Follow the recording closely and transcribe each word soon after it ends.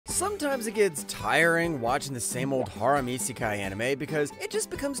sometimes it gets tiring watching the same old Harem Isekai anime because it just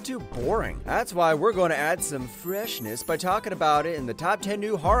becomes too boring. That's why we're going to add some freshness by talking about it in the top 10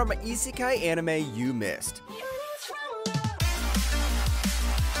 new Harem Isekai anime you missed.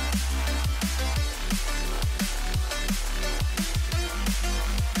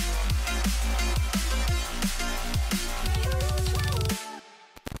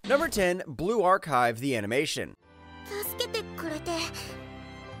 Number 10, Blue Archive the animation.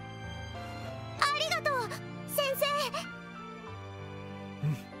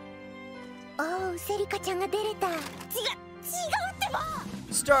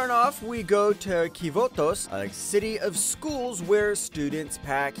 Starting off, we go to Kivotos, a city of schools where students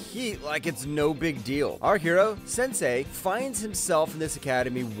pack heat like it's no big deal. Our hero, Sensei, finds himself in this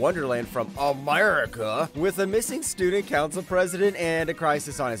academy wonderland from America with a missing student council president and a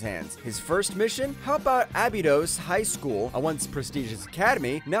crisis on his hands. His first mission? Help out Abydos High School, a once prestigious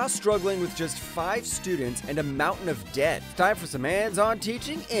academy, now struggling with just 5 students and a mountain of debt. Time for some hands-on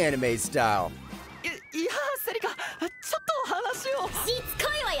teaching anime style.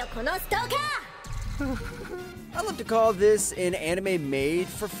 I love to call this an anime made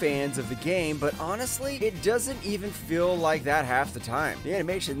for fans of the game, but honestly, it doesn't even feel like that half the time. The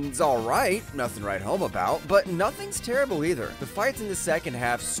animation's alright, nothing to write home about, but nothing's terrible either. The fights in the second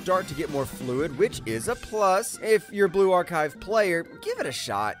half start to get more fluid, which is a plus. If you're a Blue Archive player, give it a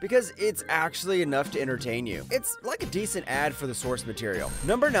shot, because it's actually enough to entertain you. It's like a decent ad for the source material.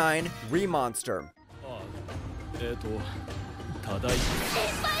 Number 9, Remonster.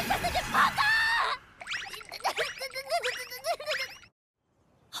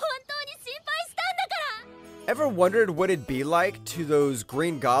 Ever wondered what it'd be like to those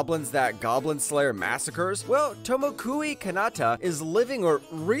green goblins that Goblin Slayer massacres? Well, Tomokui Kanata is living or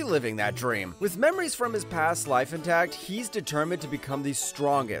reliving that dream. With memories from his past life intact, he's determined to become the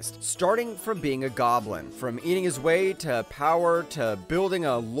strongest, starting from being a goblin. From eating his way to power to building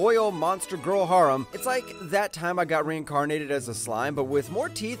a loyal monster girl harem, it's like that time I got reincarnated as a slime, but with more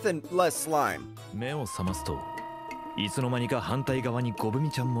teeth and less slime. 目を覚ますと、いつの間にか反対側にゴブミ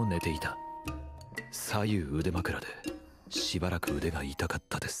ちゃんも寝ていた。左右腕枕でしばらく腕が痛かっ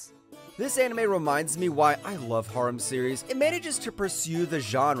たです。 This anime reminds me why I love harem series. It manages to pursue the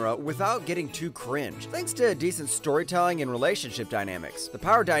genre without getting too cringe, thanks to decent storytelling and relationship dynamics. The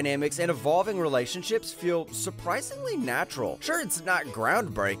power dynamics and evolving relationships feel surprisingly natural. Sure, it's not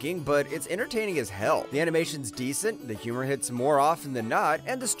groundbreaking, but it's entertaining as hell. The animation's decent, the humor hits more often than not,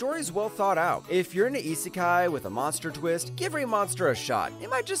 and the story's well thought out. If you're into isekai with a monster twist, give Remonster a shot. It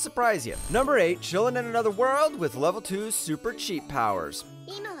might just surprise you. Number 8, chilling in another world with level 2 super cheap powers.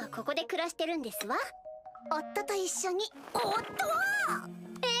 今はここで暮らしてるんですわ。夫と一緒に。夫は？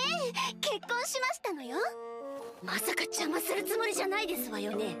結婚しましたのよ。まさか邪魔するつもりじゃないですわ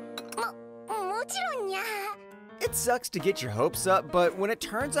よね。もちろんにゃ。 It sucks to get your hopes up, but when it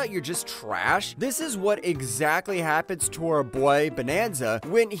turns out you're just trash, this is what exactly happens to our boy Bonanza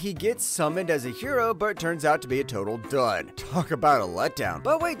when he gets summoned as a hero but turns out to be a total dud. Talk about a letdown.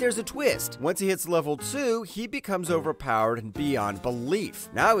 But wait, there's a twist. Once he hits level 2, he becomes overpowered and beyond belief.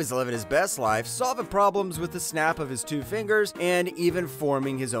 Now he's living his best life, solving problems with the snap of his 2 fingers, and even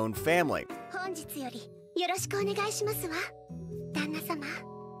forming his own family. 本日よりよろしくお願いしますわ。旦那様。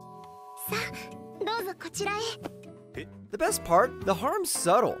さあ、どうぞこちらへ。 The best part? The harem's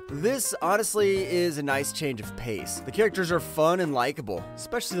subtle. This, honestly, is a nice change of pace. The characters are fun and likable,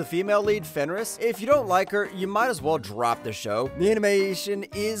 especially the female lead, Fenris. If you don't like her, you might as well drop the show. The animation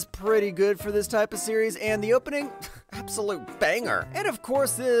is pretty good for this type of series, and the opening, absolute banger. And of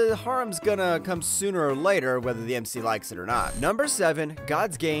course, the harem's gonna come sooner or later, whether the MC likes it or not. Number 7,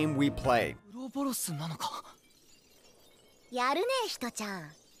 God's Game We Play. やるね、ひとちゃ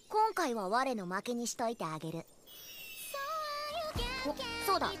ん。今回は我の負けにしといてあげる。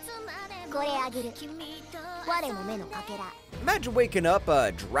 そうだ。これあげる。我の目のかけら。 Imagine waking up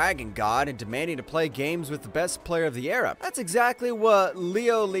a dragon god and demanding to play games with the best player of the era. That's exactly what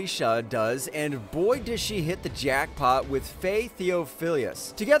Leo Lisha does, and boy does she hit the jackpot with Faye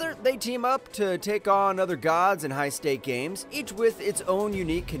Theophilus. Together, they team up to take on other gods in high-stake games, each with its own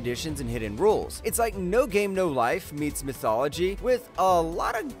unique conditions and hidden rules. It's like No Game No Life meets mythology with a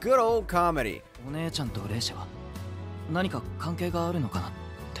lot of good old comedy. お姉ちゃんとレイシャは何か関係があるのかなって。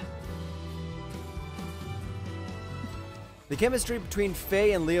The chemistry between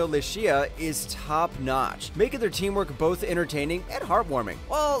Faye and Leo Lishia is top-notch, making their teamwork both entertaining and heartwarming.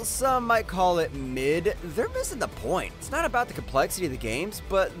 While some might call it mid, they're missing the point. It's not about the complexity of the games,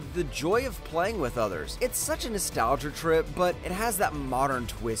 but the joy of playing with others. It's such a nostalgia trip, but it has that modern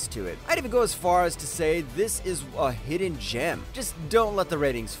twist to it. I'd even go as far as to say this is a hidden gem. Just don't let the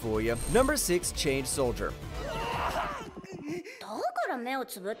ratings fool you. Number 6, Chained Soldier. だから目を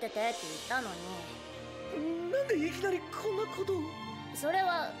つぶっててって言ったのに。なんでいきなりこんなことを。それ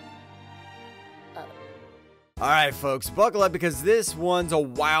は。 Alright folks, buckle up because this one's a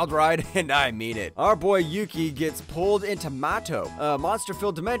wild ride and I mean it. Our boy Yuki gets pulled into Mato, a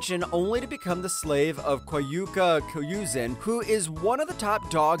monster-filled dimension, only to become the slave of Koyuka Koyuzen, who is one of the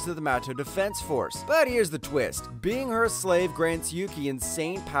top dogs of the Mato Defense Force. But here's the twist. Being her slave grants Yuki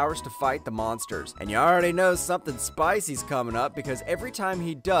insane powers to fight the monsters. And you already know something spicy's coming up because every time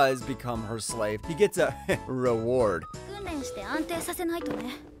he does become her slave, he gets a reward. 訓練して安定させないと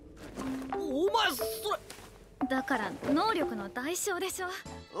ね。お前それ。 だから能力の代償でしょ。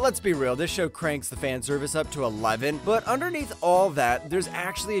 Let's be real, this show cranks the fan service up to 11, but underneath all that, there's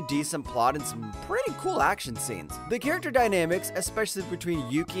actually a decent plot and some pretty cool action scenes. The character dynamics, especially between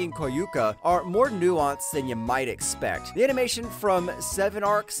Yuki and Koyuka, are more nuanced than you might expect. The animation from 7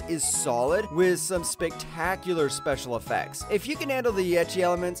 arcs is solid, with some spectacular special effects. If you can handle the ecchi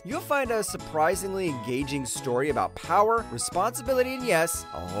elements, you'll find a surprisingly engaging story about power, responsibility, and yes,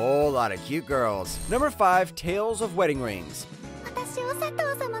 a whole lot of cute girls. Number 5, Tales of Wedding Rings. 私を佐藤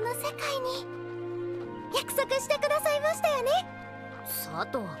様の世界に約束してくださいましたよね。佐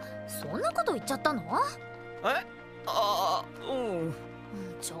藤、そんなこと言っちゃったの？え？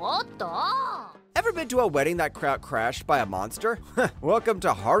ちょっと。 Ever been to a wedding that got crashed by a monster? Welcome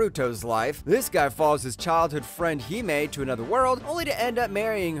to Haruto's life. This guy follows his childhood friend Hime to another world, only to end up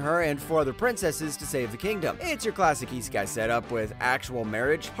marrying her and 4 other princesses to save the kingdom. It's your classic isekai setup with actual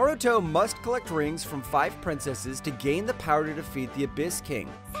marriage. Haruto must collect rings from 5 princesses to gain the power to defeat the Abyss King.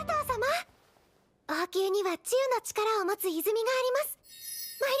 佐藤様、王宮には治癒の力を持つ泉があります。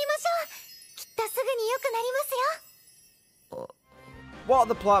参りましょう。きっとすぐに良くなりますよ。 While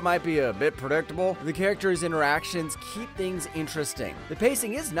the plot might be a bit predictable, the characters' interactions keep things interesting. The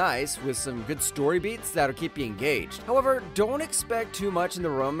pacing is nice, with some good story beats that'll keep you engaged. However, don't expect too much in the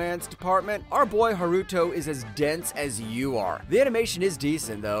romance department. Our boy Haruto is as dense as you are. The animation is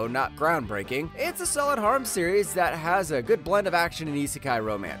decent though, not groundbreaking. It's a solid harem series that has a good blend of action and isekai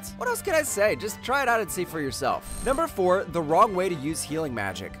romance. What else can I say? Just try it out and see for yourself. Number 4, The Wrong Way to Use Healing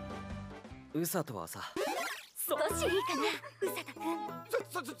Magic. うさとはさ。 少しいいかな、うさ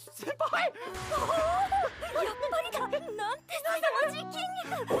とくん。先輩。やっぱりだ。なんて凄まじい筋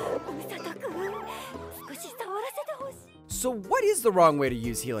肉。うさとくん、少し触らせてほしい。 So what is the wrong way to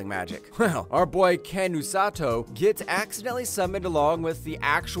use healing magic? Well, our boy Ken Usato gets accidentally summoned along with the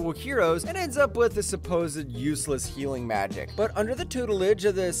actual heroes and ends up with the supposed useless healing magic. But under the tutelage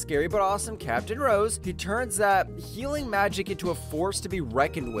of the scary but awesome Captain Rose, he turns that healing magic into a force to be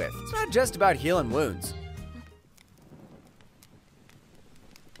reckoned with. It's not just about healing wounds.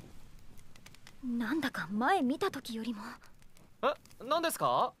 なんだか前見た時よりも。え、何です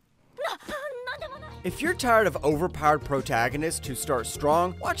か？ If you're tired of overpowered protagonists who start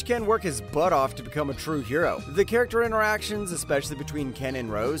strong, watch Ken work his butt off to become a true hero. The character interactions, especially between Ken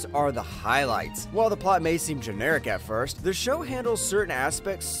and Rose, are the highlights. While the plot may seem generic at first, the show handles certain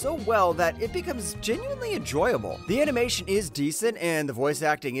aspects so well that it becomes genuinely enjoyable. The animation is decent and the voice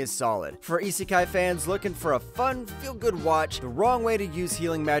acting is solid. For isekai fans looking for a fun, feel-good watch, The Wrong Way to Use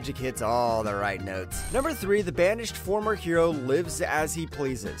Healing Magic hits all the right notes. Number 3, the banished former hero lives as he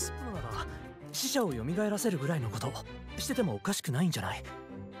pleases. 死者を蘇らせるぐらいのことしててもおかしくないんじゃない？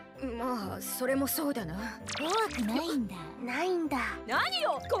まあそれもそうだな。怖くないんだ。ないんだ。何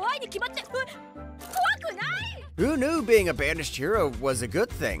よ、怖いに決まって。怖くない。 Who knew being a banished hero was a good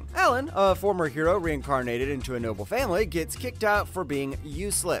thing? Alan, a former hero reincarnated into a noble family, gets kicked out for being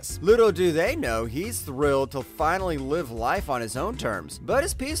useless. Little do they know he's thrilled to finally live life on his own terms. But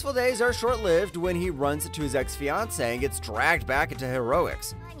his peaceful days are short-lived when he runs into his ex-fiancée and gets dragged back into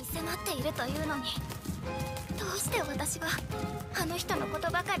heroics. 迫っているというのに、どうして私があの人のこと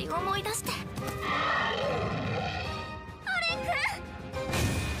ばかり思い出して。アレン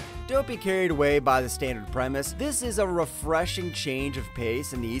君。don't be carried away by the standard premise. This is a refreshing change of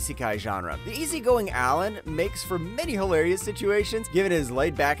pace in the isekai genre. The easygoing Alan makes for many hilarious situations, given his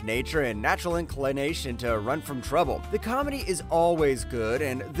laid-back nature and natural inclination to run from trouble. The comedy is always good,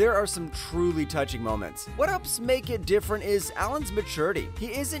 and there are some truly touching moments. What helps make it different is Alan's maturity.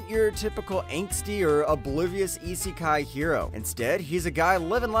 He isn't your typical angsty or oblivious isekai hero. Instead, he's a guy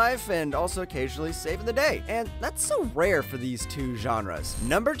living life and also occasionally saving the day. And that's so rare for these two genres.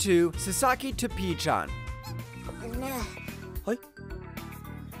 Number 2, Sasaki to P-chan. はい。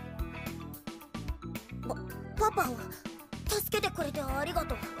パパを助けてくれてありが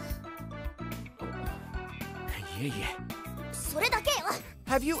とう。いえいえ。それだけよ。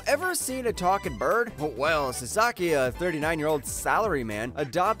 Have you ever seen a talking bird? Well, Sasaki, a 39-year-old salaryman,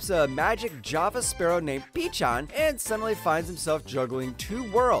 adopts a magic Java sparrow named P-chan and suddenly finds himself juggling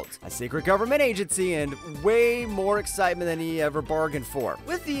 2 worlds, a secret government agency, and way more excitement than he ever bargained for.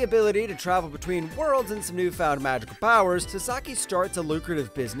 With the ability to travel between worlds and some newfound magical powers, Sasaki starts a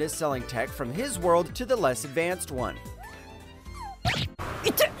lucrative business selling tech from his world to the less advanced one.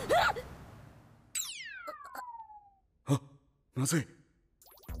 まずい。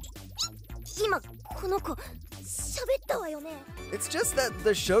今この子喋ったわよね。 It's just that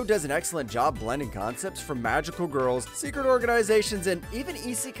the show does an excellent job blending concepts from magical girls, secret organizations, and even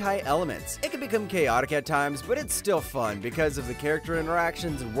isekai elements. It can become chaotic at times, but it's still fun because of the character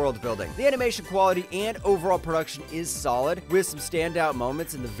interactions and world building. The animation quality and overall production is solid, with some standout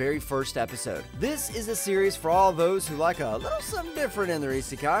moments in the very first episode. This is a series for all those who like a little something different in their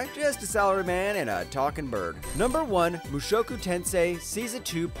isekai, just a salaryman and a talking bird. Number 1, Mushoku Tensei Season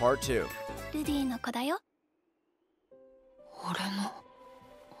 2 Part 2. ルディの子だよ。 俺の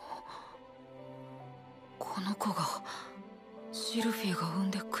この子がシルフィーが産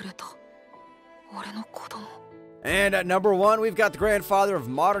んでくれた俺の子供。 And at number 1, we've got the grandfather of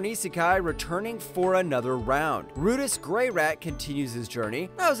modern isekai returning for another round. Rudis Grey Rat continues his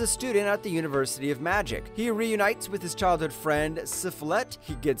journey, now as a student at the University of Magic. He reunites with his childhood friend Syphilet,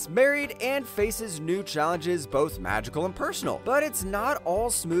 he gets married, and faces new challenges, both magical and personal. But it's not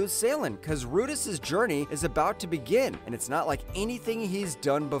all smooth sailing, because Rudis' journey is about to begin, and it's not like anything he's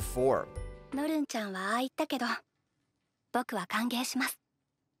done before. ノルンちゃんはああ言ったけど、僕は歓迎します。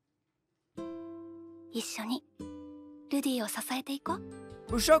一緒にルディを支えていこう。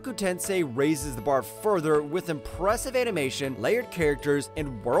 Mushoku Tensei raises the bar further with impressive animation, layered characters,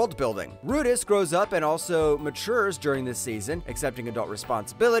 and world building. Rudis grows up and also matures during this season, accepting adult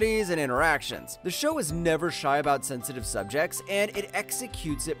responsibilities and interactions. The show is never shy about sensitive subjects, and it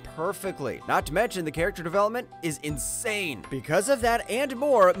executes it perfectly. Not to mention, the character development is insane. Because of that and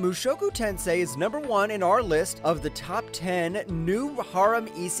more, Mushoku Tensei is number 1 in our list of the top 10 new harem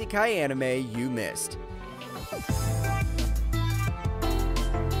isekai anime you missed.